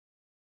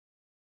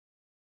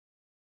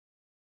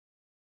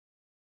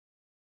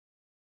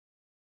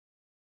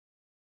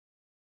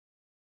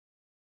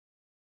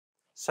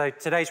So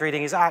today's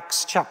reading is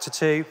Acts chapter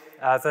 2,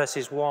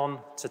 verses 1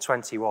 to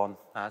 21.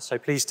 So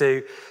please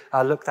do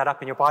look that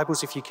up in your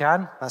Bibles if you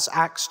can. That's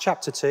Acts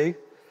chapter 2,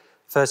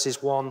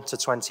 verses 1 to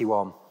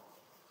 21.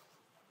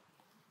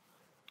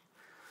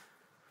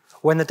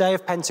 When the day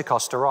of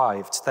Pentecost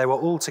arrived, they were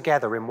all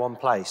together in one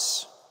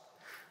place.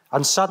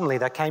 And suddenly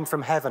there came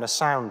from heaven a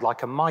sound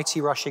like a mighty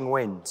rushing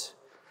wind,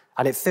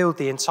 and it filled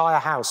the entire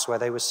house where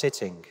they were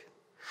sitting.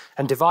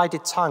 And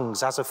divided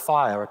tongues as of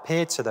fire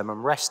appeared to them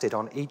and rested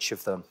on each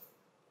of them.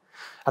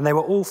 And they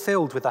were all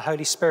filled with the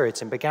Holy Spirit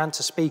and began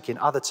to speak in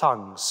other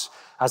tongues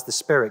as the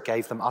Spirit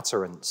gave them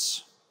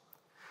utterance.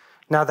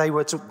 Now there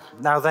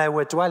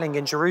were dwelling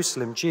in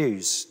Jerusalem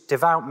Jews,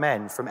 devout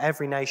men from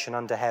every nation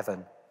under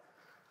heaven.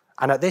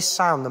 And at this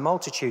sound the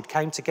multitude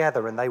came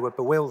together and they were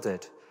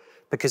bewildered,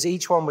 because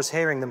each one was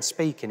hearing them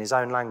speak in his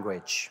own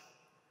language.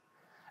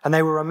 And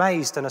they were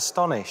amazed and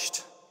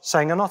astonished,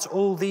 saying, "Are not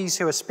all these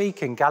who are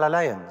speaking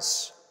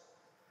Galileans?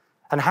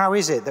 And how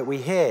is it that we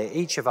hear,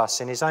 each of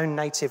us in his own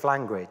native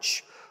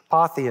language,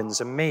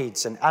 Parthians and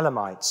Medes and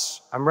Elamites,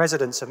 and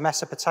residents of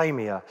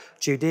Mesopotamia,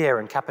 Judea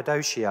and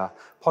Cappadocia,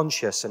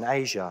 Pontus and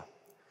Asia,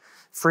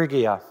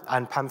 Phrygia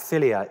and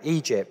Pamphylia,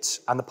 Egypt,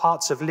 and the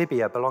parts of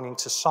Libya belonging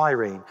to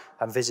Cyrene,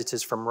 and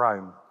visitors from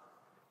Rome,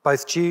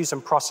 both Jews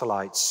and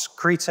proselytes,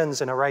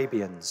 Cretans and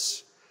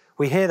Arabians.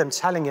 We hear them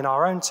telling in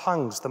our own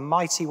tongues the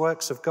mighty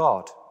works of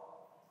God."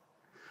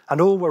 And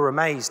all were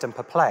amazed and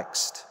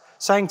perplexed,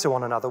 saying to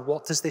one another,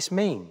 "What does this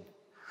mean?"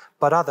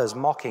 But others,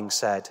 mocking,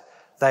 said,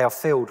 "They are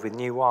filled with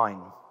new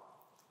wine."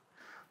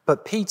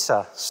 But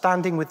Peter,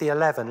 standing with the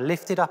 11,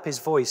 lifted up his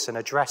voice and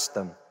addressed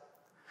them.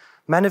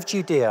 "Men of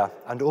Judea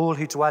and all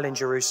who dwell in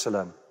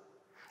Jerusalem,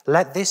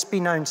 let this be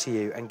known to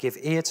you and give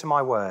ear to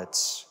my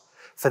words.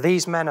 For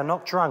these men are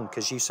not drunk,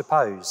 as you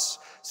suppose,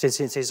 since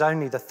it is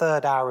only the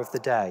third hour of the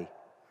day.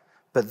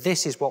 But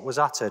this is what was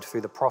uttered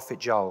through the prophet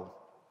Joel.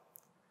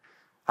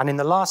 And in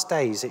the last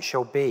days it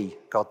shall be,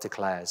 God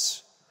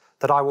declares,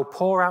 that I will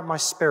pour out my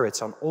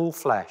spirit on all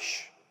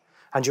flesh,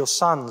 and your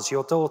sons,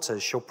 your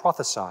daughters shall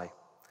prophesy,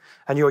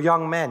 and your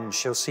young men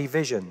shall see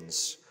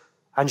visions,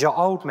 and your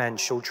old men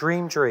shall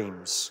dream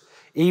dreams,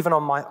 even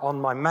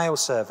on my male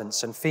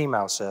servants and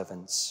female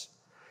servants.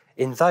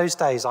 In those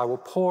days I will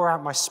pour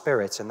out my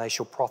spirit, and they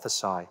shall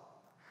prophesy.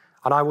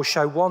 And I will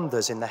show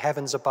wonders in the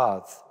heavens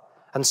above,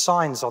 and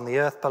signs on the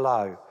earth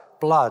below,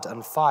 blood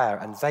and fire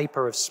and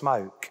vapor of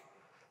smoke.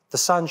 The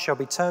sun shall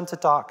be turned to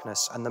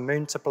darkness and the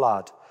moon to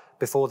blood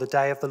before the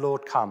day of the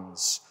Lord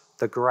comes,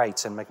 the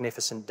great and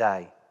magnificent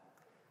day.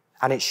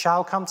 And it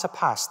shall come to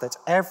pass that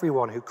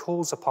everyone who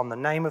calls upon the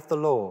name of the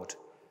Lord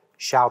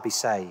shall be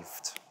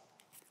saved."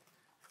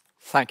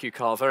 Thank you,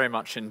 Carl, very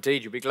much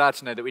indeed. You'll be glad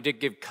to know that we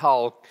did give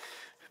Carl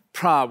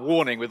prior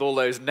warning with all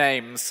those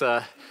names.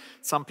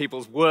 Some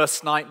people's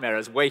worst nightmare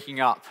is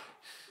waking up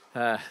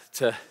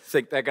to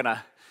think they're going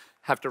to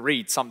have to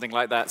read something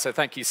like that. So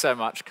thank you so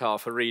much, Carl,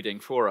 for reading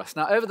for us.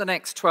 Now, over the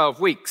next 12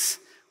 weeks,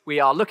 we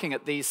are looking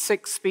at these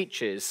 6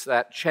 speeches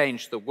that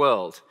changed the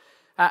world.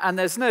 And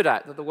there's no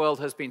doubt that the world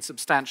has been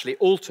substantially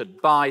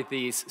altered by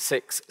these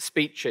 6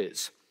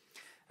 speeches.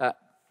 It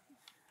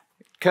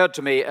occurred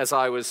to me as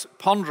I was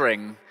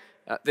pondering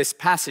this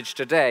passage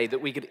today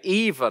that we're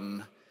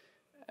even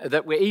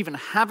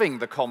having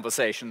the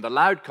conversation, the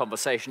loud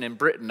conversation in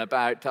Britain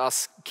about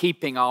us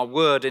keeping our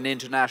word in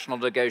international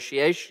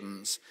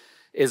negotiations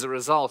is a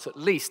result, at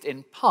least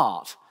in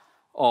part,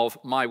 of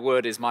 "my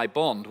word is my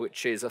bond,"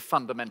 which is a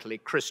fundamentally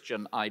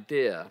Christian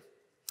idea.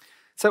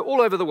 So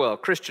all over the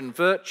world, Christian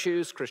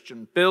virtues,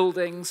 Christian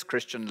buildings,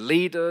 Christian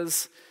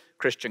leaders,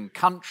 Christian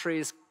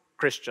countries,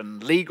 Christian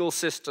legal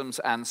systems,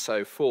 and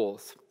so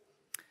forth.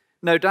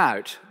 No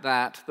doubt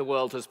that the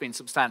world has been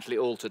substantially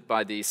altered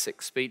by these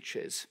 6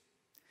 speeches.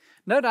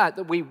 No doubt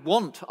that we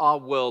want our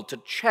world to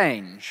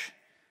change.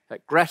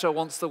 That Greta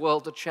wants the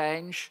world to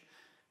change.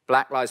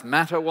 Black Lives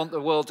Matter want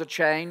the world to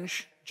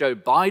change. Joe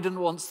Biden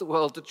wants the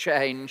world to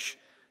change.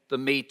 The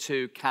Me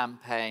Too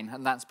campaign,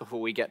 and that's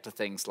before we get to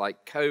things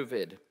like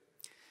COVID.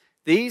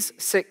 These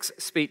 6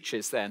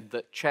 speeches, then,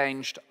 that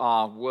changed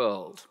our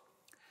world.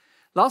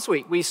 Last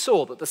week, we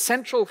saw that the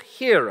central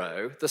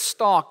hero, the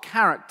star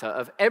character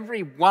of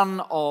every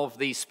one of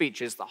these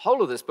speeches, the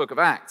whole of this book of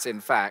Acts,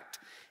 in fact,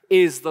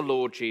 is the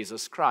Lord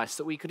Jesus Christ.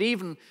 That we could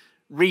even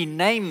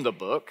rename the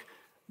book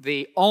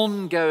 "The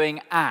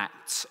Ongoing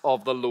Acts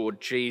of the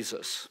Lord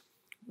Jesus."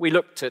 We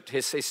looked at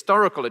his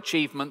historical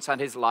achievements and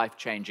his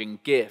life-changing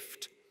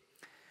gift.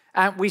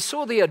 And we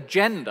saw the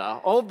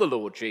agenda of the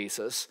Lord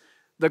Jesus,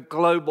 the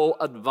global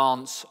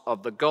advance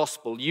of the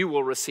gospel. You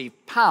will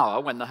receive power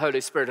when the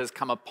Holy Spirit has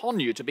come upon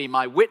you to be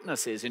my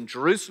witnesses in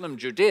Jerusalem,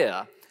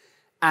 Judea,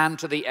 and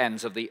to the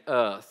ends of the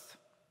earth.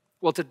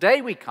 Well,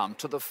 today we come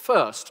to the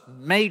first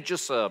major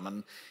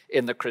sermon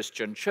in the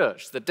Christian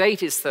church. The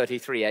date is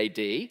 33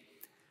 AD.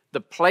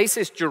 The place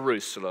is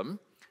Jerusalem.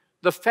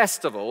 The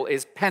festival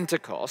is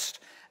Pentecost.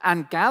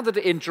 And gathered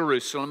in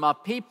Jerusalem are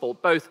people,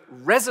 both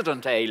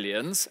resident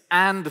aliens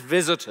and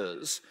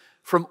visitors,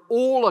 from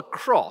all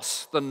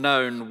across the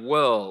known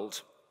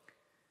world.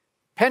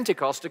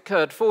 Pentecost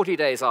occurred 40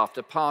 days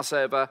after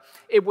Passover.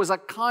 It was a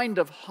kind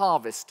of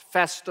harvest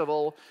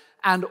festival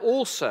and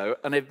also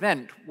an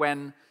event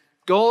when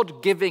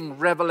God giving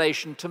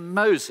revelation to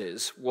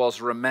Moses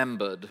was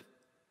remembered.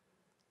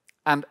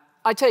 And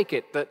I take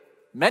it that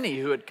many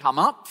who had come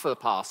up for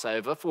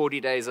Passover 40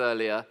 days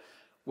earlier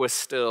were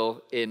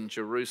still in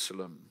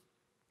Jerusalem.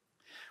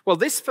 Well,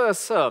 this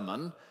first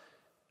sermon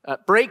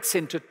breaks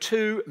into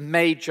two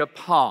major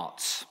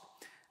parts.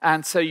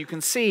 And so you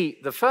can see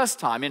the first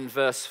time in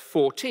verse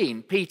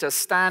 14, Peter,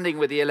 standing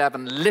with the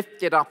 11,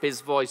 lifted up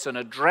his voice and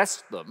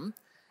addressed them.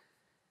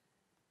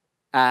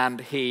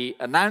 And he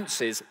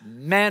announces,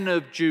 "Men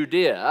of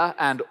Judea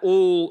and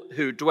all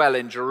who dwell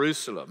in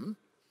Jerusalem."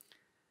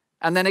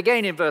 And then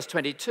again in verse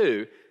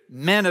 22,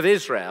 "Men of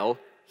Israel,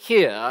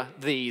 hear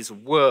these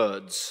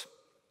words."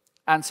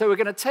 And so we're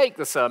going to take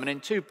the sermon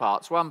in two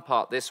parts, one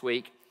part this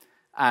week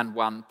and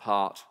one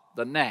part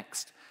the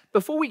next.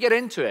 Before we get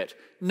into it,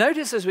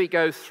 notice as we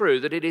go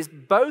through that it is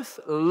both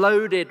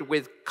loaded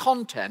with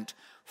content,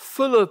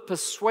 full of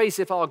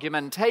persuasive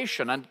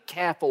argumentation and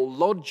careful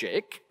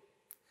logic,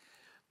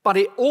 but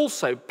it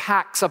also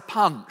packs a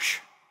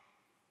punch.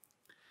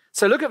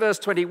 So look at verse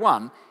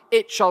 21.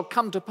 "It shall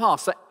come to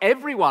pass that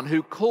everyone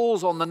who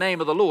calls on the name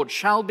of the Lord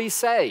shall be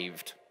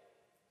saved."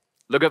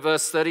 Look at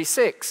verse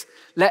 36.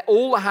 "Let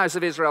all the house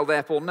of Israel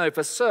therefore know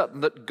for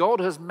certain that God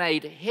has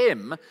made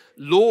him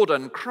Lord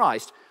and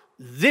Christ,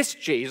 this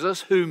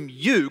Jesus whom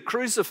you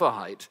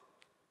crucified."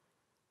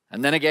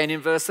 And then again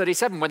in verse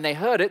 37, "When they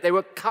heard it, they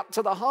were cut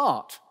to the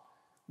heart.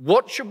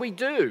 What should we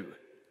do?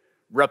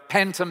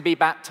 Repent and be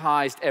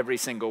baptized, every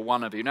single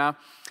one of you." Now,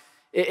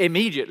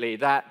 immediately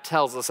that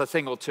tells us a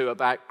thing or two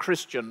about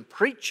Christian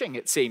preaching,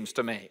 it seems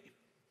to me.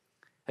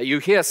 You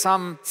hear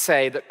some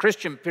say that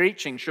Christian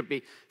preaching should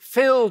be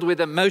filled with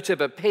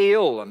emotive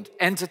appeal and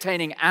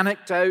entertaining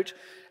anecdote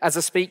as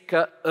a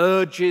speaker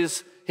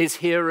urges his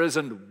hearers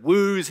and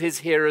woos his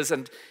hearers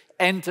and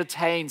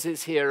entertains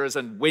his hearers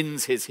and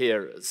wins his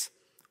hearers.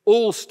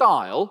 All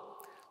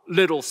style,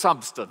 little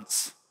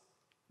substance.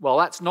 Well,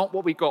 that's not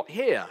what we got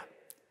here.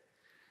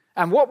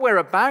 And what we're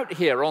about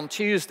here on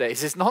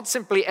Tuesdays is not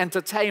simply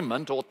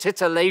entertainment or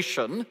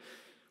titillation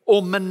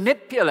or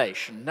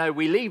manipulation. No,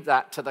 we leave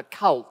that to the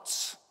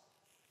cults.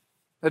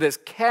 It is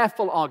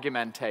careful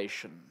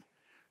argumentation,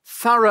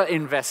 thorough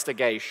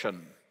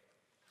investigation.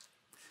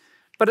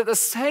 But at the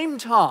same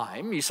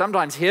time, you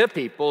sometimes hear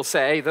people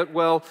say that,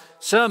 well,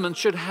 sermons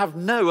should have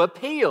no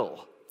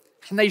appeal.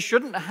 And they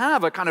shouldn't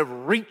have a kind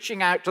of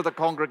reaching out to the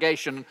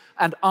congregation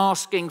and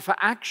asking for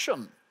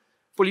action.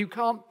 Well, you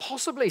can't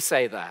possibly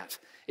say that.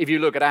 If you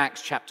look at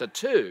Acts chapter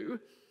 2,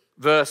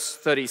 verse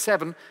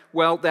 37,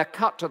 well, they're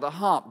cut to the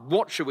heart.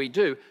 What should we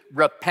do?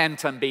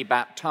 Repent and be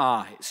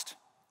baptized.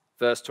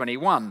 Verse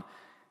 21,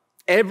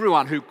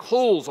 everyone who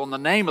calls on the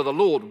name of the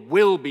Lord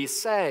will be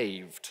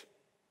saved.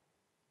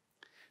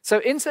 So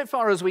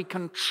insofar as we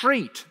can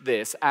treat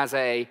this as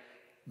a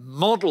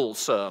model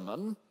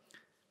sermon,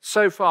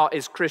 so far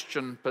is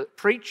Christian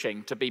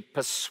preaching to be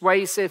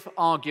persuasive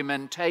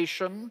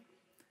argumentation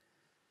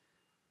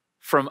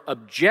from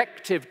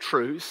objective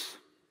truth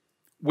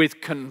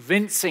with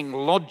convincing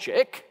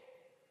logic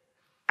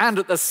and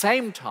at the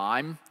same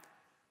time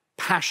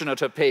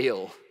passionate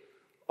appeal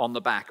on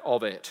the back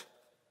of it.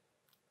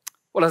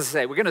 Well, as I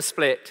say, we're going to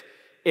split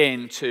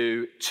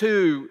into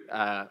 2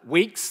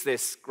 weeks,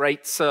 this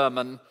great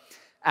sermon.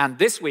 And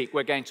this week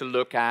we're going to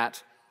look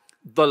at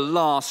the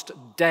last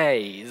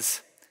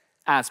days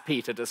as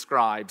Peter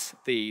describes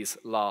these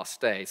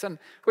last days. And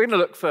we're going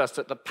to look first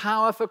at the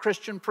power for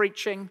Christian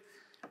preaching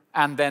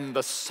and then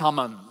the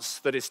summons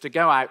that is to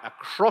go out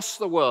across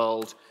the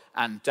world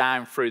and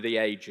down through the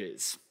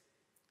ages.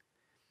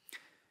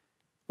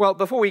 Well,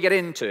 before we get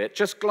into it,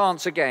 just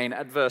glance again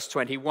at verse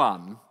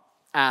 21.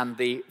 And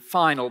the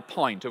final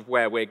point of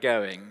where we're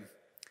going.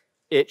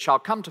 It shall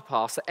come to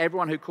pass that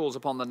everyone who calls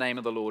upon the name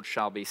of the Lord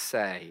shall be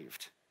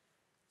saved.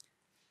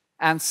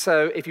 And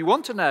so if you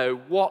want to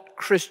know what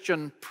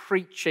Christian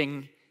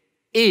preaching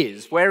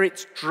is, where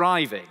it's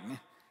driving,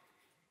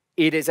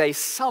 it is a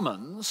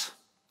summons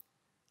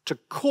to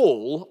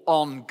call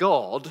on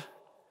God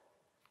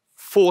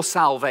for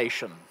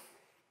salvation.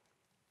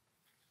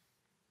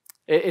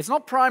 It's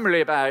not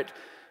primarily about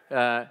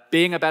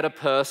being a better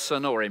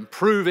person or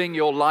improving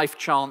your life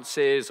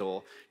chances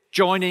or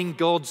joining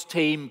God's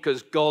team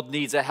because God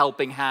needs a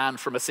helping hand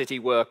from a city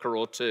worker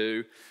or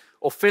two,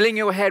 or filling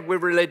your head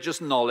with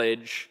religious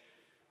knowledge,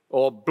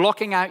 or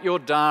blocking out your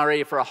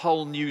diary for a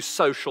whole new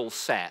social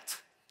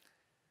set.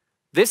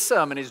 This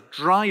sermon is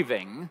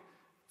driving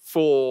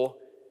for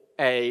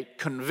a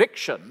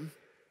conviction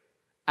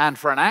and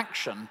for an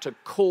action to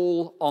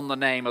call on the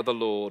name of the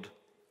Lord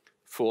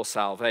for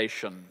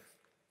salvation.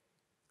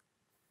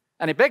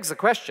 And it begs the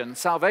question,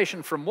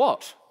 salvation from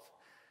what?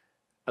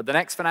 At the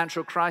next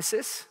financial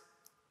crisis?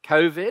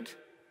 COVID?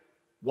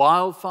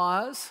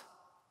 Wildfires?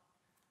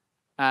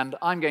 And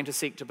I'm going to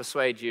seek to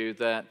persuade you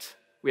that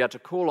we are to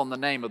call on the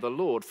name of the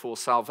Lord for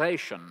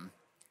salvation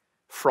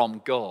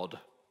from God.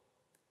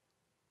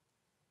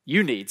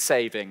 You need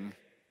saving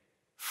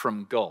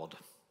from God.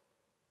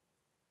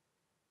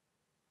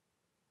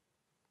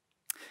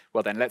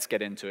 Well then, let's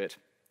get into it.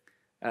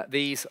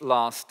 These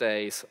last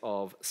days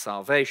of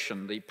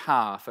salvation, the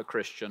power for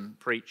Christian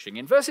preaching.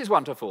 In verses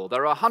 1 to 4,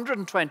 there are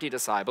 120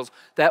 disciples.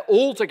 They're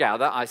all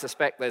together. I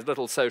suspect there's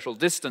little social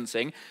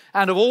distancing.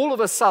 And all of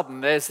a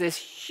sudden, there's this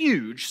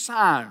huge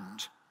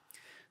sound.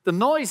 The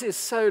noise is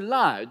so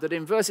loud that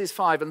in verses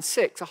 5 and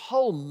 6, a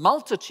whole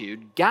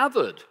multitude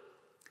gathered.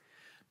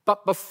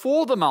 But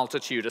before the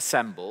multitude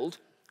assembled,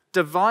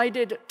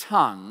 divided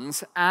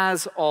tongues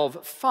as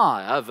of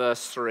fire,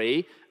 verse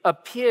 3,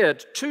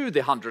 appeared to the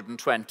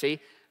 120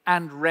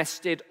 and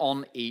rested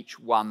on each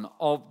one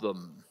of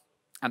them.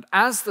 And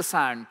as the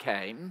sound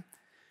came,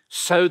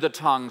 so the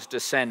tongues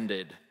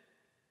descended.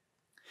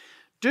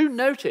 Do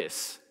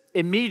notice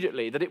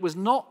immediately that it was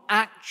not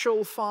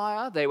actual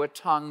fire. They were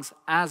tongues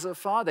as of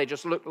fire. They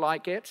just looked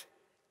like it.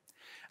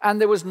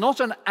 And there was not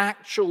an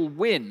actual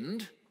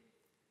wind.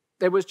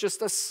 There was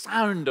just the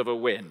sound of a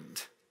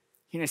wind.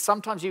 You know,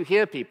 sometimes you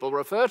hear people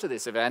refer to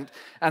this event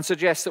and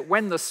suggest that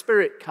when the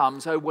Spirit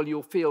comes, oh, well,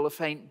 you'll feel a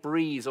faint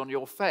breeze on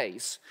your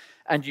face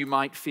and you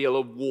might feel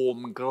a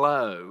warm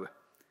glow.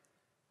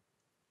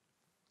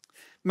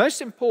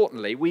 Most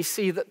importantly, we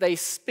see that they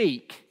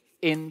speak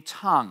in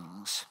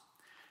tongues.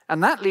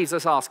 And that leaves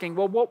us asking,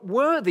 well, what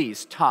were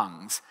these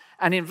tongues?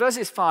 And in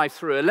verses 5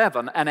 through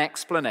 11, an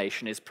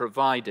explanation is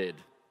provided.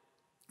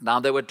 Now,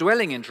 there were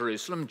dwelling in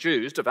Jerusalem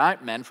Jews,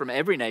 devout men from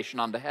every nation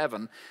under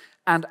heaven.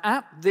 And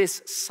at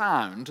this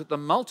sound, the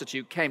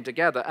multitude came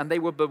together, and they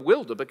were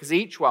bewildered because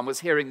each one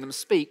was hearing them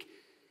speak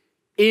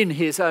in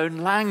his own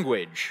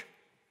language.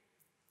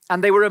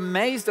 And they were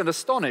amazed and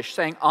astonished,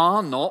 saying,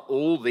 are not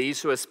all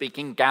these who are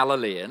speaking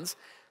Galileans?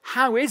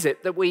 How is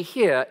it that we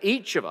hear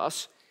each of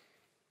us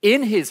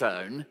in his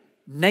own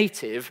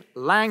native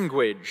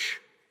language?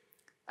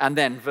 And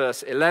then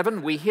verse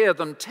 11, we hear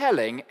them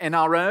telling in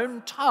our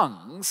own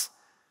tongues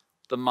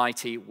the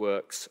mighty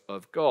works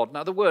of God.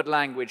 Now, the word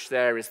language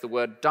there is the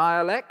word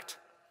dialect.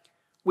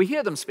 We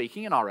hear them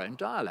speaking in our own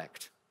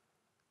dialect.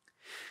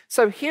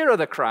 So here are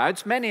the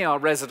crowds. Many are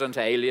resident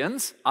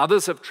aliens.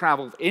 Others have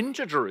traveled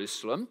into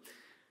Jerusalem.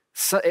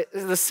 So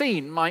the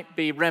scene might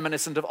be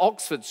reminiscent of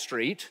Oxford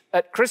Street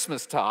at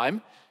Christmas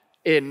time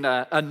in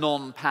a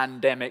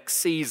non-pandemic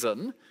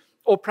season,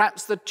 or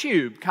perhaps the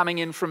tube coming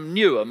in from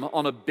Newham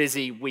on a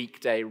busy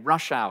weekday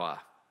rush hour.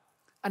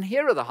 And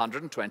here are the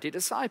 120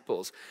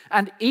 disciples.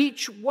 And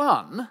each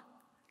one,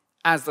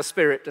 as the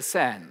Spirit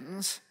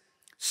descends,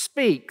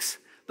 speaks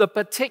the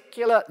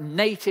particular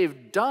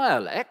native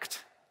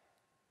dialect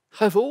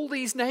of all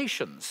these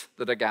nations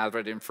that are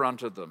gathered in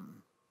front of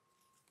them.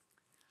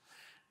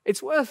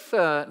 It's worth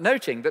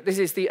noting that this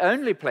is the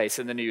only place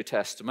in the New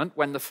Testament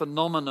when the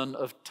phenomenon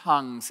of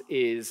tongues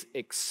is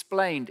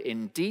explained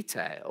in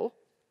detail.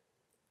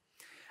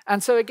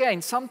 And so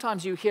again,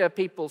 sometimes you hear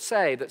people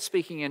say that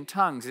speaking in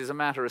tongues is a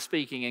matter of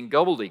speaking in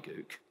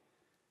gobbledygook.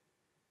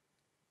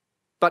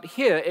 But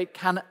here it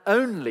can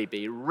only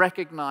be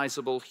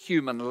recognizable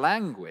human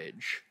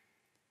language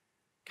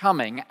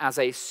coming as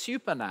a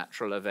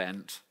supernatural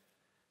event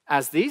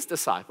as these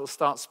disciples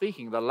start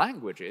speaking the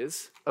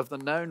languages of the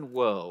known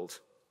world.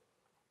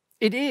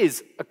 It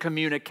is a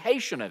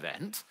communication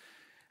event,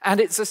 and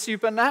it's a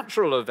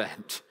supernatural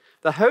event.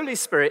 The Holy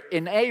Spirit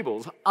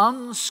enables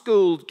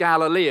unschooled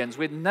Galileans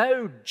with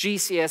no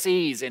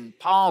GCSEs in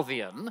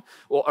Parthian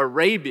or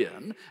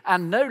Arabian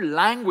and no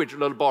language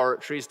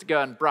laboratories to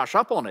go and brush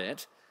up on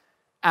it,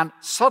 and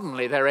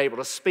suddenly they're able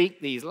to speak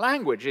these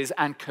languages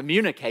and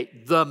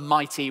communicate the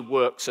mighty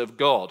works of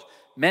God.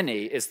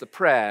 Many is the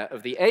prayer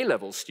of the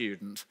A-level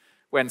student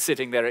when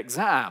sitting their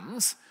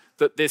exams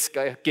that this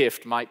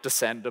gift might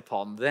descend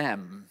upon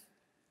them.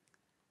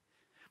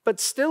 But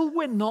still,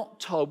 we're not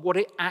told what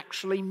it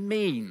actually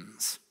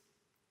means.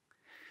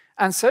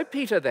 And so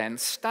Peter then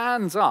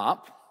stands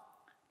up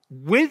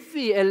with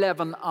the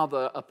 11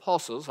 other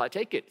apostles, I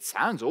take it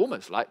sounds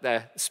almost like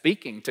they're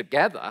speaking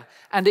together,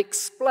 and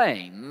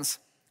explains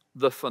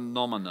the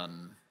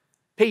phenomenon.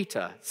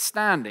 Peter,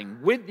 standing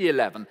with the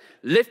 11,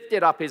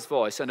 lifted up his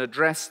voice and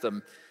addressed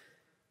them,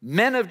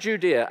 "Men of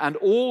Judea and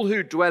all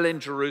who dwell in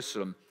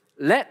Jerusalem,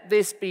 let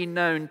this be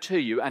known to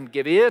you and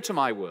give ear to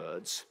my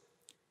words.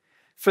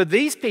 For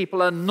these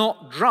people are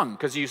not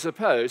drunk, as you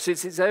suppose,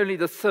 since it's only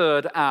the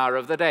 3rd hour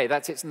of the day.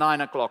 It's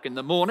 9 o'clock in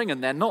the morning,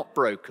 and they're not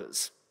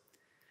brokers.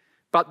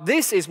 But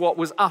this is what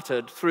was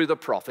uttered through the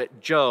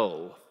prophet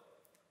Joel.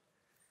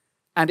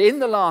 And in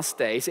the last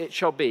days it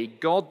shall be,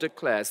 God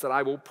declares, that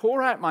I will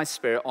pour out my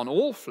Spirit on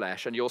all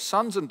flesh, and your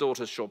sons and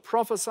daughters shall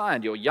prophesy,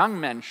 and your young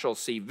men shall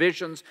see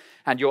visions,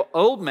 and your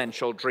old men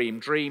shall dream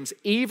dreams,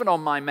 even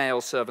on my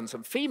male servants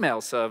and female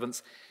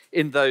servants.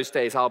 In those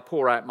days I'll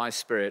pour out my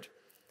Spirit,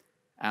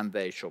 and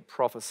they shall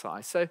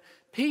prophesy." So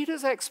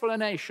Peter's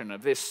explanation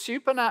of this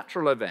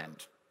supernatural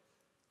event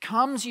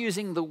comes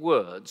using the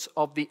words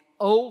of the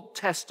Old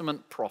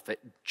Testament prophet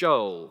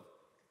Joel.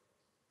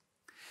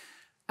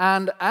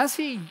 And as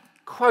he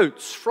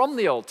quotes from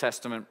the Old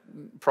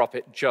Testament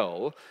prophet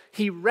Joel,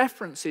 he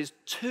references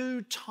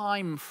 2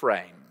 time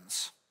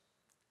frames.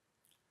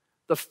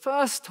 The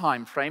first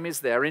time frame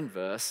is there in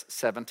verse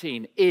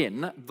 17.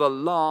 In the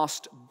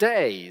last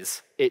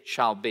days it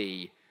shall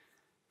be,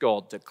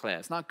 God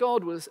declares. Now,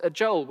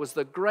 Joel was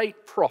the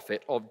great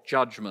prophet of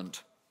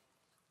judgment.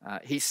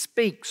 He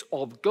speaks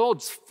of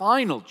God's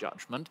final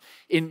judgment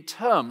in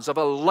terms of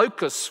a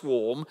locust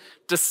swarm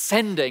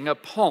descending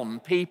upon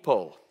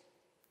people.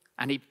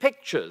 And he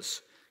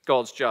pictures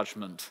God's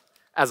judgment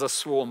as a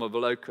swarm of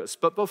locusts.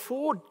 But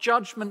before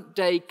Judgment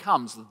Day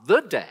comes,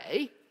 the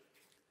day,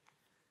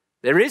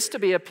 there is to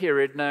be a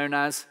period known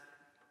as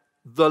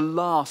the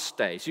last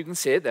days. You can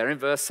see it there in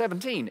verse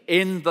 17.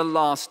 In the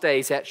last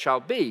days it shall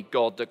be,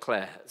 God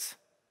declares.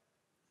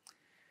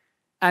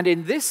 And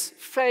in this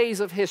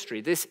phase of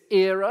history, this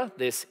era,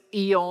 this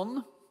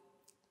eon,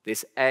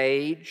 this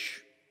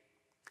age,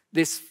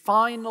 this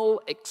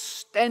final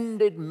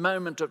extended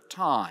moment of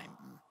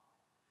time,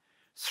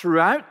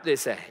 throughout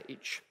this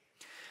age,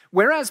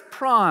 whereas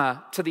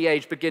prior to the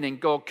age beginning,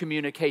 God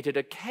communicated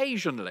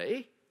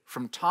occasionally,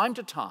 from time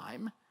to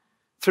time,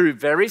 through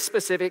very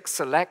specific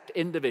select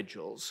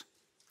individuals,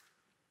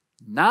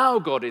 now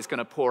God is going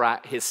to pour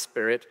out his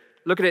Spirit,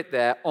 look at it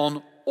there,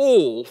 on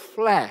all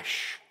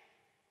flesh,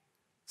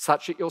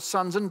 such that your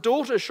sons and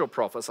daughters shall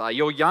prophesy,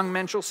 your young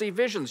men shall see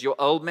visions, your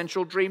old men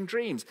shall dream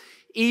dreams,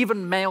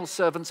 even male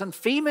servants and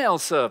female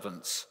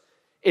servants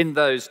in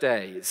those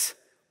days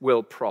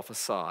will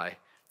prophesy,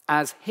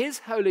 as his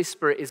Holy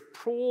Spirit is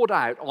poured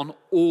out on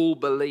all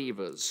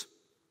believers.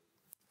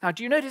 Now,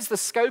 do you notice the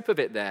scope of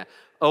it there,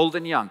 old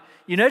and young?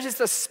 You notice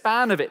the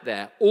span of it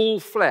there,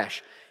 all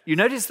flesh. You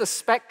notice the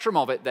spectrum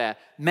of it there,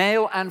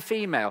 male and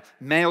female,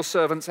 male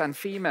servants and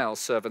female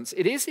servants.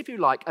 It is, if you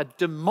like, a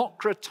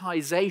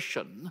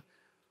democratization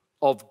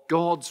of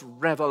God's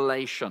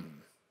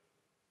revelation.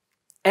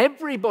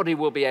 Everybody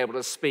will be able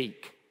to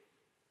speak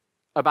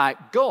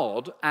about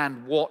God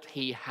and what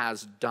he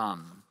has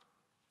done.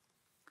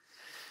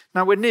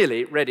 Now, we're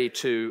nearly ready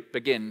to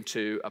begin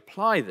to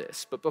apply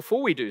this, but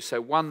before we do so,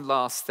 one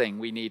last thing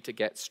we need to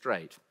get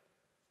straight.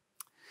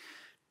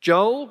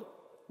 Joel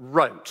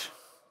wrote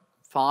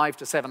 500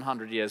 to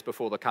 700 years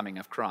before the coming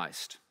of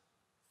Christ.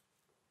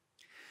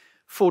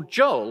 For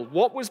Joel,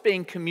 what was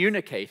being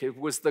communicated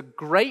was the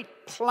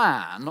great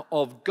plan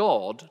of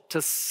God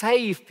to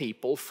save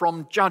people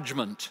from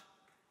judgment.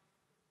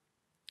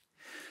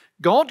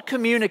 God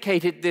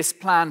communicated this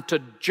plan to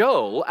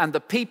Joel and the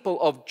people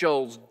of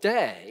Joel's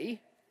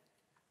day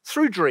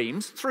through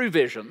dreams, through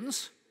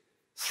visions,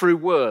 through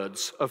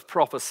words of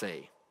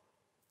prophecy.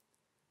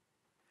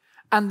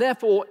 And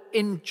therefore,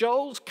 in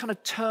Joel's kind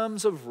of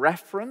terms of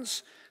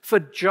reference, for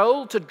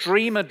Joel to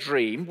dream a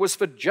dream was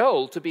for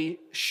Joel to be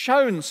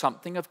shown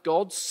something of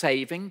God's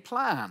saving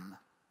plan.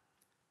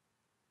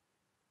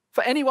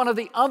 For any one of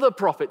the other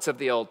prophets of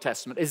the Old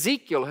Testament,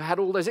 Ezekiel had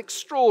all those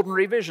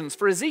extraordinary visions.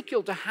 For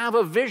Ezekiel to have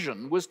a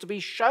vision was to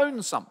be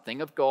shown something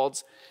of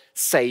God's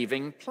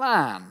saving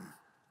plan.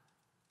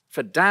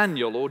 For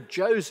Daniel or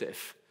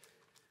Joseph,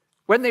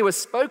 when they were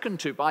spoken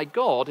to by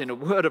God in a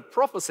word of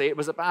prophecy, it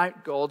was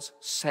about God's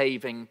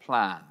saving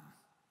plan.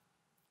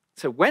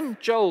 So when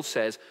Joel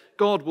says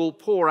God will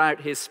pour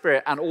out his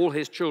Spirit and all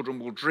his children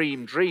will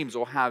dream dreams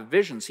or have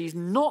visions, he's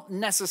not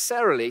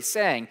necessarily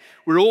saying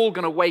we're all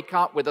going to wake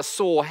up with a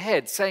sore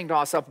head saying to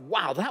ourselves,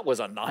 wow, that was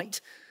a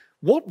night.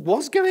 What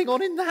was going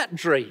on in that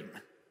dream?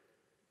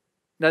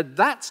 Now,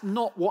 that's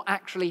not what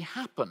actually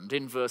happened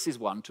in verses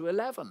 1 to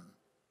 11.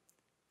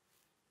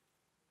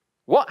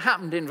 What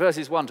happened in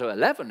verses 1 to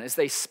 11 is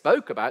they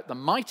spoke about the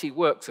mighty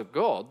works of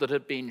God that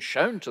had been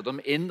shown to them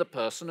in the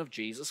person of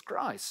Jesus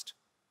Christ.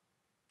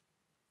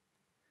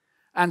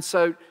 And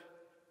so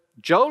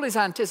Joel is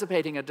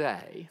anticipating a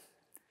day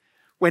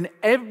when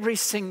every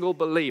single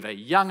believer,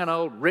 young and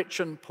old, rich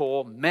and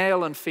poor,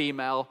 male and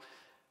female,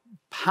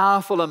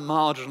 powerful and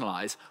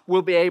marginalized,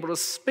 will be able to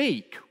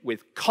speak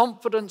with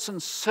confidence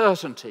and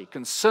certainty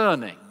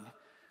concerning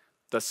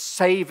the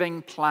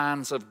saving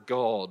plans of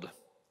God.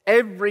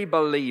 Every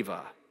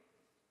believer.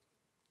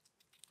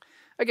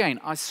 Again,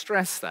 I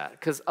stress that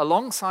because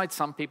alongside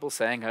some people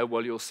saying, oh,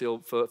 well, you'll still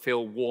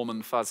feel warm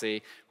and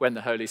fuzzy when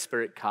the Holy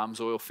Spirit comes,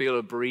 or you'll feel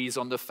a breeze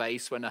on the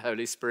face when the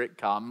Holy Spirit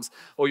comes,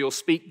 or you'll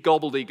speak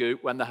gobbledygook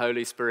when the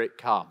Holy Spirit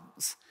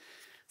comes.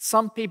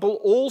 Some people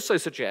also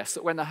suggest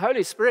that when the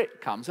Holy Spirit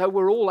comes, oh,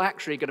 we're all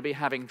actually going to be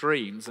having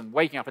dreams and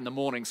waking up in the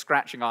morning,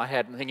 scratching our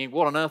head and thinking,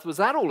 what on earth was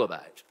that all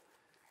about?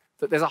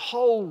 That there's a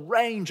whole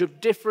range of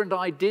different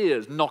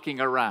ideas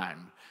knocking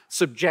around.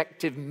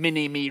 Subjective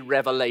mini-me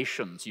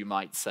revelations, you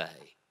might say.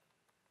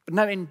 But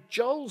no, in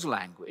Joel's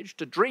language,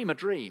 to dream a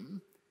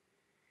dream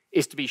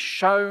is to be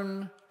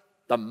shown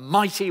the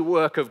mighty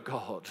work of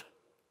God.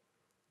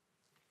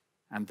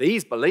 And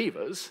these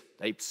believers,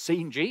 they've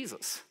seen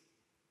Jesus.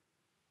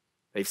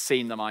 They've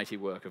seen the mighty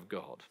work of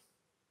God.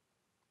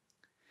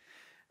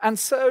 And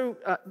so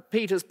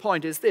Peter's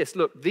point is this,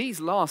 look,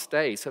 these last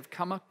days have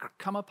come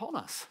upon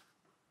us.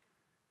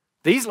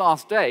 These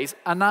last days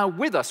are now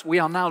with us. We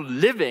are now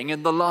living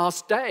in the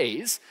last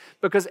days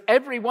because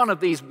every one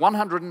of these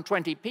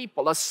 120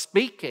 people are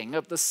speaking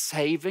of the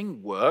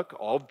saving work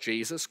of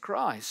Jesus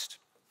Christ.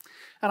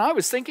 And I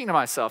was thinking to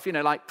myself,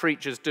 like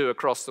preachers do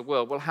across the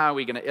world, well, how are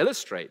we going to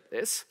illustrate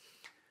this?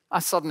 I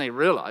suddenly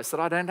realized that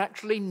I don't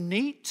actually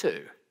need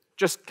to.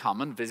 Just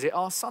come and visit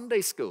our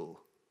Sunday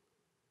school.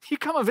 You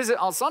come and visit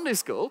our Sunday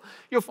school,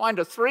 you'll find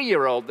a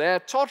 3-year-old there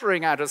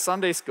tottering out of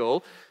Sunday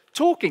school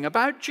talking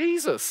about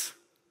Jesus.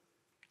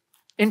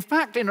 In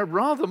fact, in a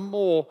rather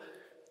more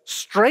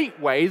straight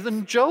way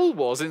than Joel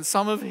was in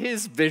some of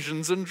his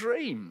visions and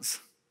dreams.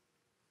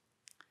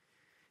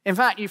 In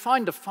fact, you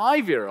find a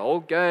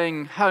 5-year-old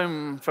going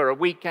home for a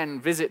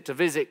weekend visit to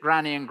visit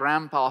Granny and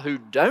Grandpa who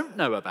don't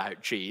know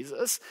about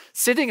Jesus,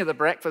 sitting at the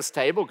breakfast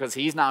table because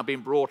he's now been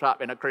brought up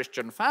in a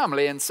Christian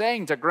family and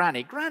saying to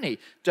Granny, "Granny,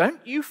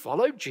 don't you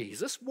follow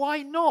Jesus?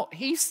 Why not?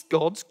 He's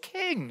God's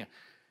king."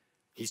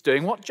 He's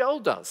doing what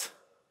Joel does,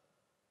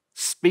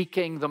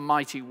 speaking the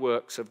mighty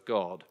works of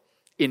God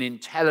in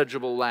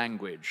intelligible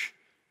language,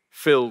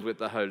 filled with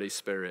the Holy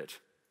Spirit.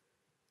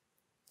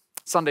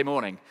 Sunday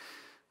morning,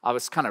 I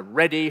was kind of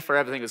ready for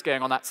everything that was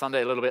going on that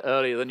Sunday a little bit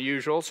earlier than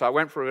usual, so I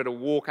went for a bit of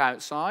walk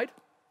outside.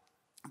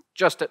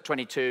 Just at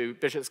 22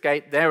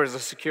 Bishopsgate, there was a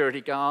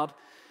security guard.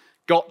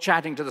 Got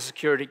chatting to the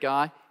security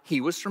guy. He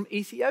was from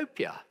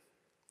Ethiopia.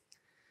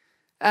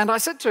 And I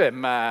said to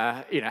him,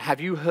 have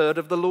you heard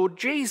of the Lord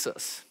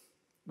Jesus?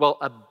 Well,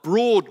 a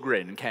broad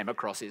grin came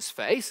across his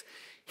face.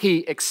 He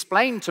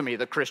explained to me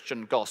the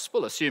Christian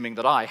gospel, assuming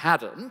that I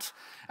hadn't.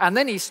 And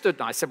then he stood,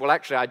 and I said, well,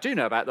 actually, I do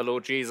know about the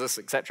Lord Jesus,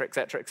 etc.,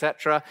 etc.,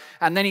 etc.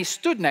 And then he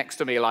stood next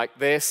to me like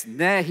this, and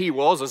there he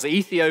was, as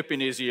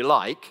Ethiopian as you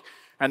like,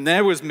 and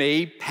there was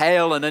me,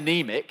 pale and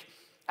anemic,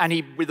 and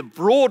he, with a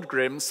broad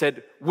grin,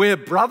 said, "We're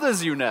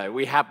brothers,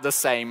 we have the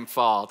same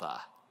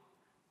father."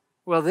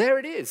 Well, there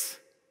it is.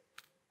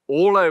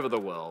 All over the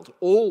world,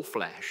 all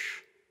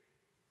flesh,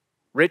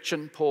 rich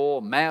and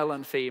poor, male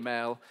and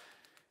female,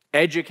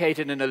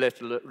 educated and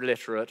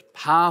illiterate,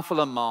 powerful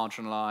and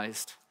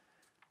marginalized,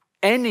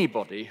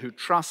 anybody who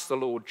trusts the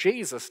Lord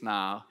Jesus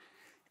now,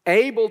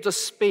 able to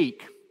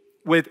speak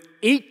with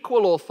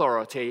equal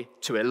authority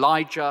to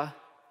Elijah,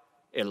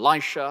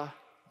 Elisha,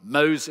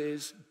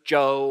 Moses,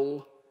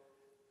 Joel,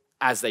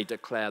 as they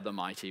declare the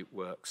mighty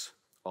works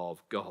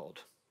of God.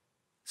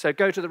 So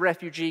go to the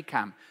refugee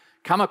camp,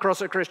 come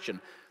across a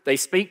Christian, they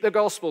speak the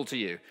gospel to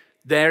you.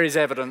 There is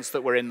evidence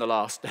that we're in the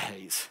last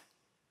days.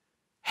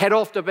 Head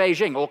off to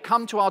Beijing or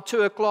come to our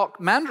 2:00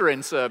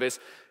 Mandarin service.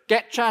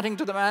 Get chatting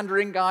to the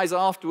Mandarin guys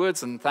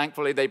afterwards, and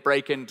thankfully they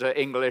break into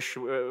English,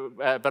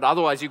 but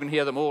otherwise you can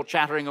hear them all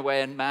chattering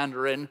away in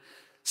Mandarin,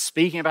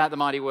 speaking about the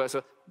mighty works.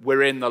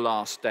 We're in the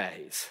last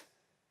days.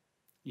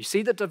 You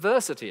see the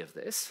diversity of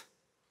this.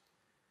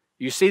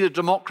 You see the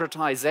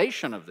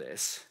democratization of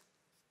this.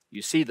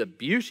 You see the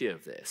beauty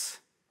of this.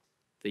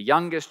 The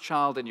youngest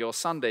child in your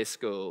Sunday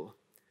school,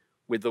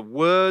 with the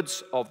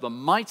words of the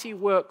mighty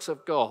works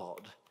of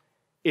God,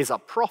 is a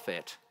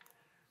prophet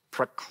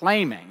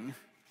proclaiming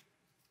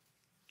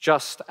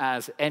just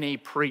as any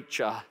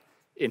preacher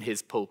in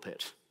his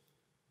pulpit.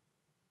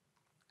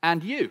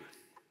 And you.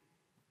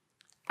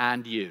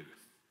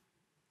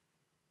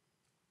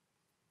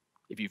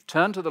 If you've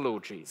turned to the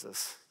Lord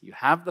Jesus, you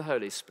have the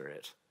Holy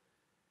Spirit,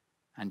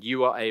 and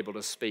you are able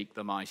to speak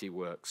the mighty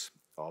works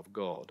of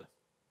God.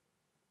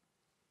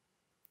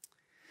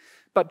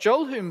 But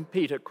Joel, whom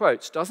Peter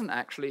quotes, doesn't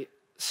actually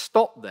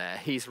stop there.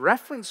 He's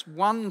referenced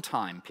one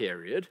time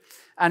period,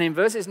 and in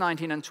verses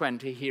 19 and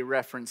 20, he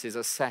references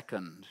a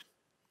second.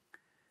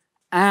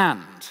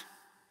 "And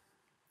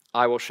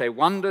I will show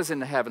wonders in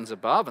the heavens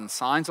above and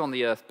signs on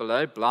the earth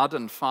below, blood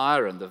and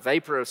fire and the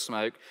vapor of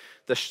smoke.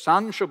 The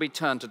sun shall be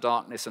turned to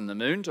darkness and the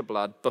moon to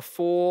blood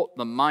before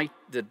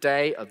the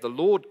day of the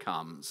Lord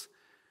comes,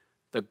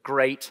 the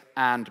great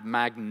and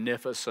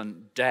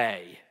magnificent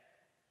day.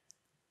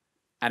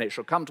 And it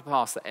shall come to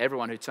pass that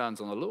everyone who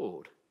turns on the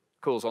Lord,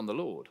 calls on the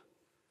Lord,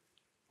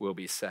 will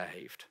be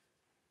saved."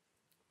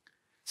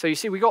 So you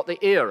see, we got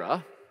the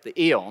era, the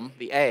eon,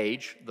 the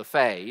age, the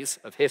phase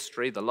of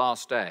history, the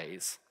last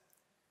days.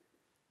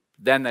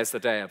 Then there's the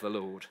day of the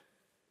Lord,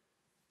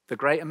 the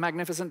great and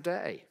magnificent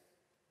day.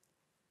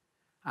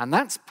 And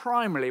that's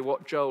primarily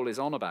what Joel is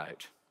on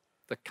about,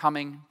 the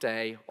coming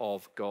day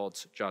of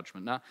God's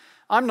judgment. Now,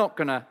 I'm not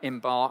going to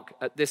embark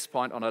at this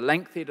point on a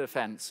lengthy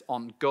defense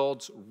on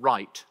God's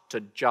right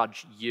to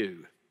judge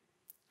you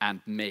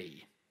and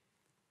me.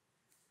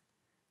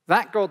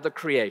 That God, the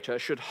Creator,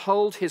 should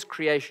hold his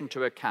creation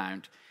to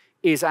account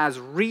is as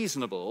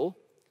reasonable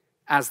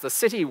as the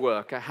city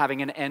worker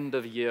having an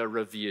end-of-year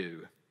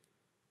review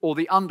or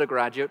the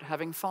undergraduate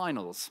having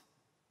finals.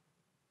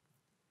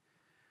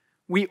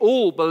 We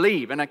all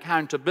believe in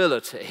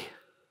accountability.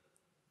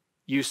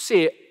 You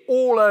see it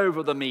all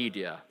over the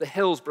media, the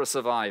Hillsborough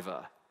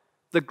survivor,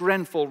 the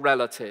Grenfell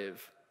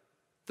relative,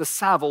 the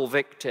Savile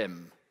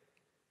victim,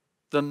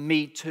 the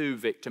Me Too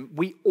victim.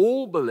 We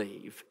all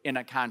believe in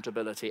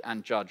accountability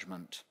and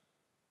judgment.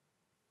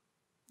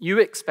 You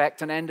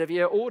expect an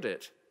end-of-year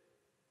audit.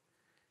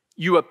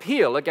 You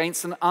appeal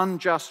against an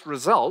unjust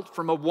result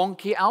from a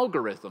wonky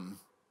algorithm.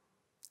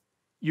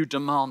 You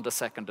demand a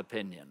second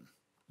opinion.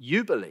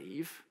 You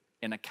believe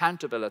in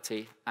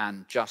accountability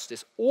and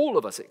justice. All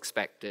of us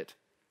expect it,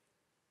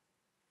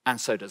 and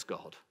so does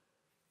God.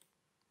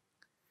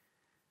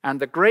 And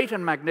the great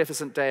and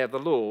magnificent day of the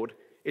Lord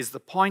is the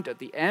point at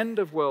the end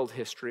of world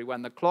history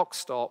when the clock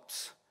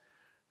stops,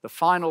 the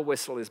final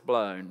whistle is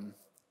blown,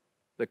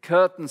 the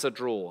curtains are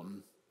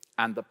drawn,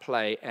 and the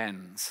play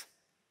ends.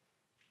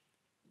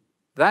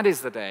 That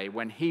is the day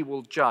when he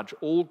will judge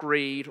all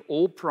greed,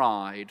 all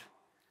pride,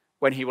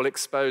 when he will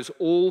expose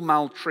all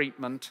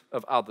maltreatment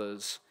of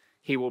others.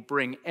 He will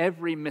bring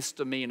every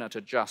misdemeanor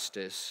to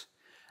justice.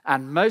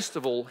 And most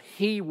of all,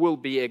 he will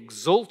be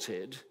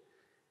exalted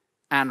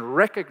and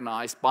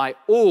recognized by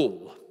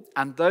all,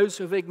 and those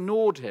who have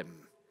ignored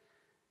him,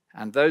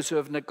 and those who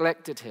have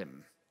neglected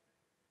him,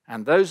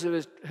 and those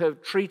who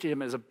have treated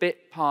him as a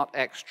bit part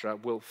extra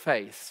will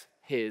face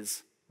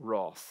his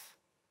wrath.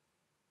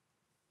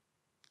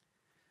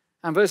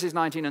 And verses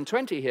 19 and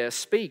 20 here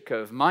speak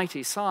of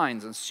mighty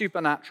signs and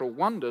supernatural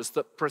wonders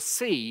that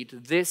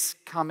precede this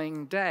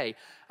coming day.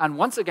 And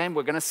once again,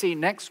 we're going to see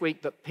next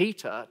week that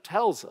Peter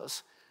tells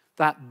us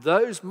that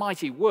those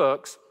mighty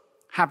works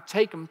have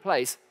taken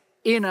place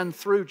in and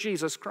through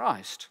Jesus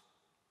Christ.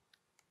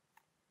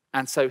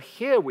 And so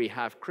here we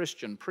have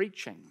Christian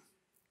preaching.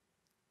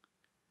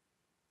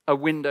 A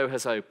window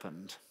has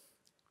opened.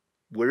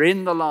 We're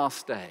in the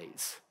last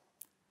days.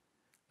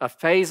 A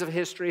phase of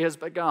history has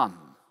begun.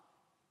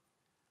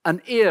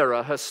 An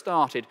era has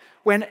started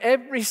when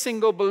every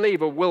single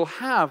believer will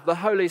have the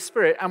Holy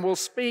Spirit and will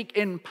speak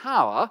in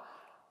power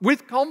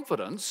with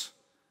confidence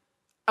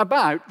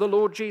about the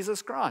Lord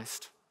Jesus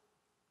Christ.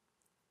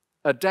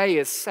 A day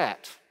is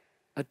set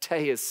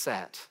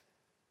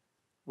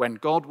when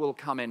God will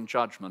come in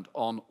judgment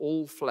on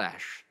all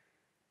flesh.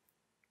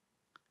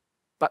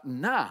 But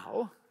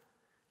now,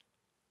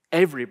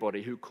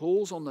 everybody who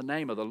calls on the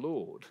name of the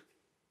Lord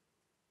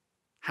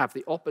have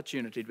the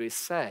opportunity to be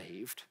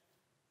saved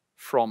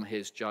from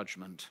his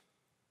judgment.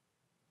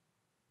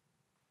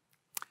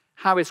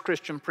 How is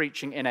Christian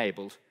preaching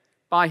enabled?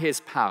 By his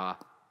power.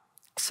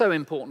 So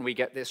important we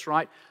get this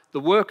right.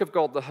 The work of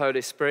God, the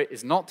Holy Spirit,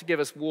 is not to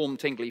give us warm,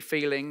 tingly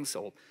feelings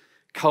or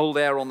cold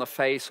air on the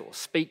face or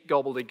speak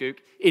gobbledygook.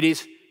 It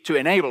is to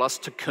enable us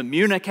to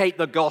communicate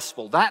the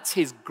gospel. That's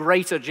his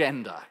great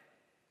agenda.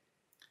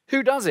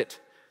 Who does it?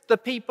 The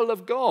people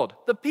of God.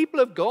 The people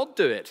of God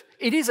do it.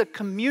 It is a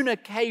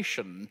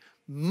communication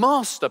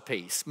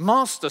masterpiece,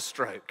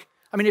 masterstroke.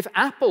 I mean, if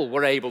Apple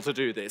were able to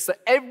do this,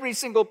 that every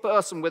single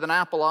person with an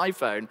Apple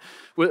iPhone,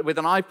 with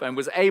an iPhone,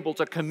 was able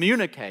to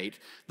communicate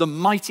the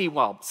mighty,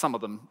 well, some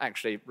of them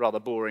actually rather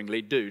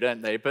boringly do,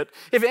 don't they? But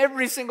if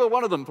every single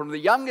one of them, from the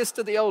youngest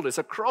to the oldest,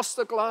 across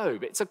the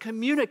globe, it's a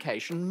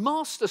communication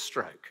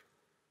masterstroke.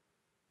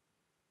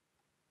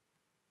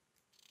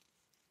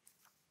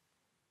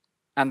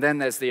 And then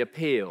there's the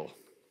appeal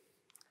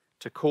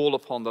to call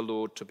upon the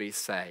Lord to be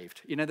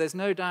saved. You know, there's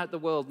no doubt the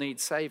world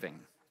needs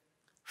saving.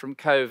 From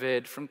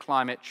COVID, from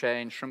climate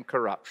change, from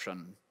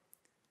corruption.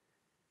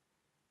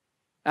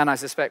 And I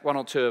suspect one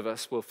or two of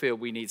us will feel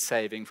we need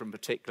saving from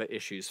particular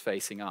issues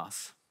facing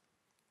us.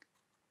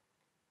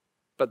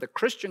 But the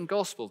Christian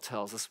gospel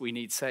tells us we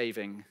need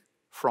saving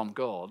from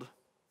God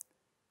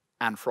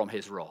and from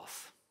his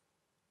wrath,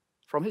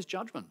 from his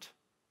judgment.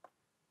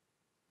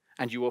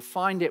 And you will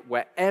find it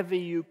wherever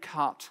you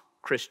cut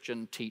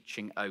Christian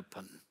teaching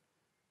open.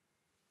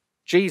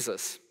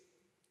 Jesus,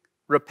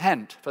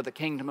 repent, for the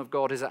kingdom of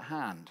God is at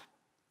hand.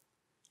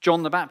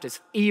 John the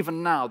Baptist,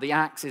 even now the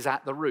axe is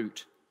at the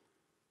root.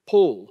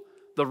 Paul,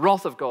 the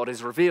wrath of God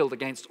is revealed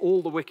against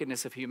all the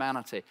wickedness of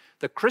humanity.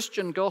 The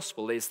Christian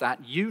gospel is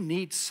that you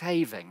need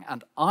saving,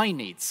 and I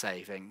need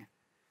saving.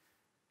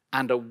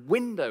 And a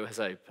window has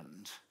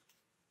opened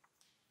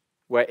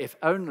where if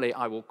only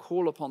I will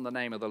call upon the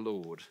name of the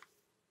Lord,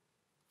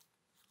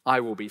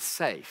 I will be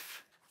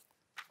safe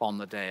on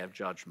the day of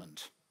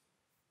judgment.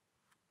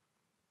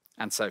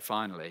 And so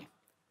finally,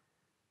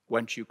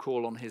 won't you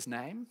call on his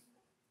name?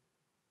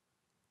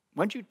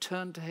 Won't you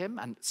turn to him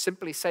and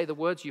simply say the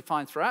words you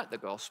find throughout the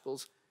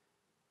Gospels?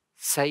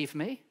 Save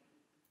me.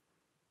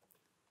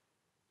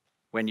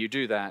 When you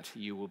do that,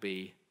 you will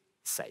be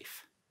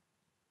safe.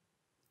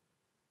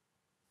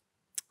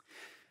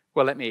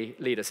 Well, let me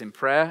lead us in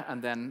prayer,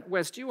 and then,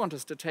 Wes, do you want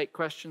us to take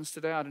questions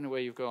today? I don't know where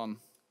you've gone.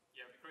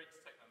 Yeah, it'd be great to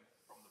take them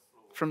from the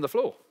floor. From the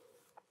floor.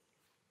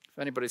 If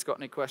anybody's got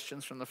any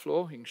questions from the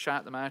floor, you can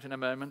shout them out in a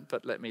moment,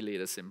 but let me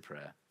lead us in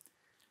prayer.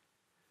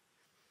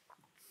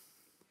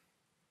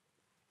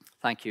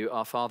 Thank you,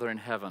 our Father in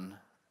heaven,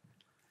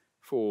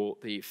 for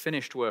the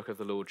finished work of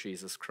the Lord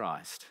Jesus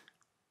Christ,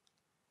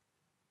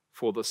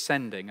 for the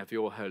sending of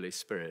your Holy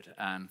Spirit,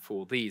 and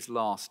for these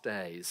last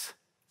days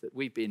that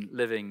we've been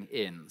living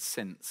in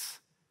since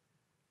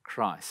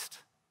Christ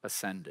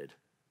ascended.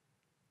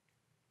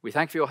 We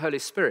thank you for your Holy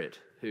Spirit,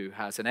 who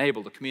has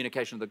enabled the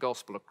communication of the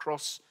gospel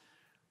across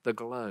the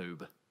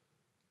globe.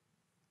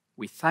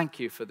 We thank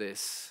you for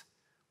this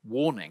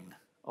warning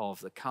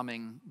of the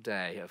coming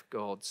day of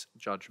God's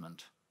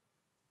judgment.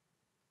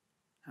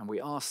 And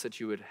we ask that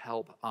you would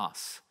help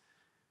us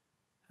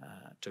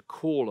to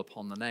call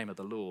upon the name of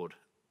the Lord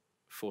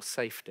for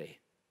safety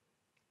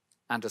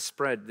and to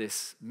spread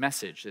this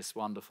message, this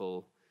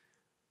wonderful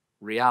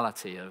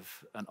reality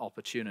of an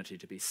opportunity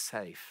to be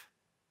safe.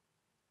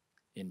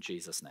 In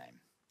Jesus'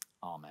 name,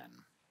 amen.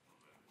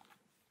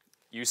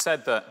 You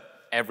said that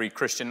every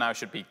Christian now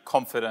should be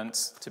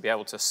confident to be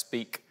able to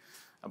speak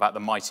about the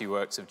mighty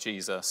works of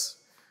Jesus.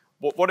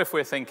 What if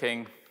we're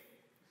thinking,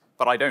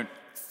 but I don't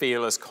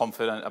feel as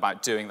confident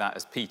about doing that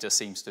as Peter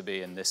seems to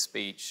be in this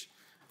speech?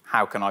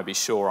 How can I be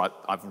sure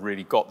I've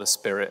really got the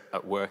Spirit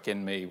at work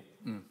in me?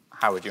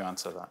 How would you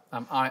answer that?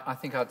 I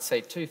think I'd say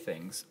two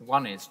things.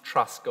 One is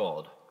trust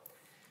God.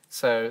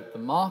 So the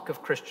mark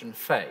of Christian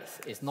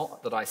faith is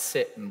not that I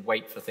sit and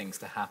wait for things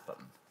to happen.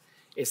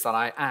 It's that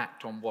I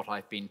act on what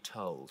I've been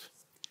told.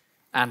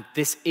 And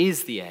this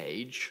is the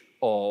age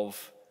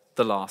of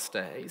the last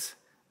days.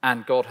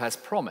 And God has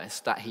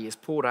promised that he has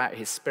poured out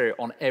his Spirit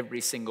on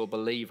every single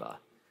believer.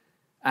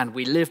 And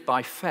we live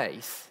by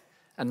faith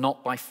and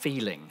not by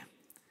feeling.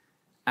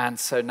 And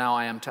so now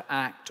I am to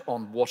act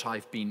on what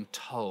I've been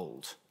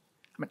told.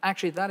 I mean,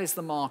 actually, that is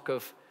the mark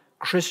of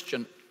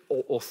Christian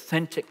or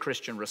authentic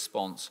Christian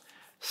response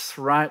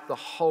throughout the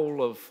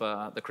whole of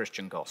the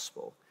Christian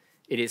gospel.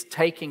 It is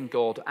taking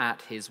God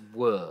at his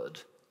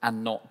word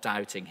and not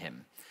doubting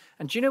him.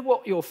 And do you know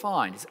what you'll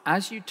find is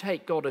as you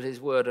take God at his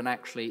word and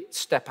actually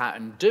step out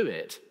and do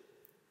it,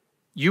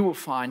 you will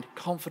find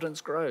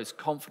confidence grows,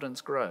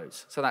 confidence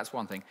grows. So that's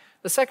one thing.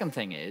 The second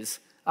thing is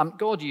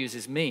God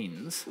uses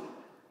means,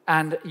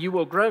 and you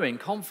will grow in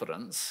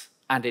confidence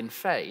and in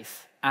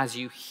faith as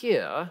you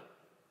hear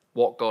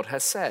what God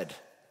has said.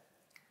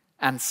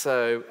 And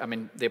so, I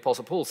mean, the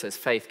Apostle Paul says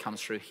faith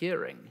comes through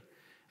hearing.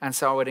 And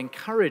so I would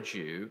encourage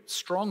you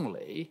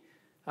strongly,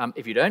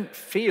 if you don't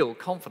feel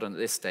confident at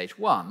this stage,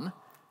 one,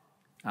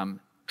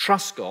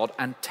 trust God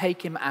and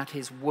take him at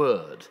his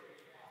word.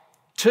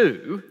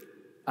 Two,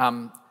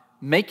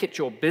 make it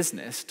your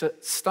business to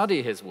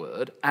study his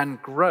word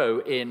and grow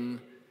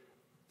in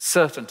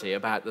certainty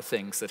about the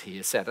things that he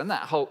has said. And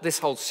this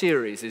whole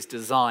series is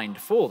designed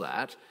for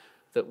that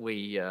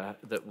we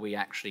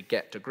actually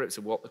get to grips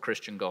with what the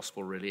Christian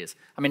gospel really is.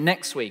 I mean,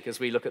 next week, as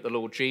we look at the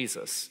Lord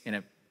Jesus,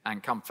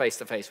 and come face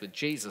to face with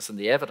Jesus and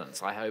the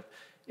evidence, I hope,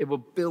 it will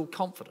build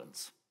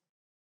confidence.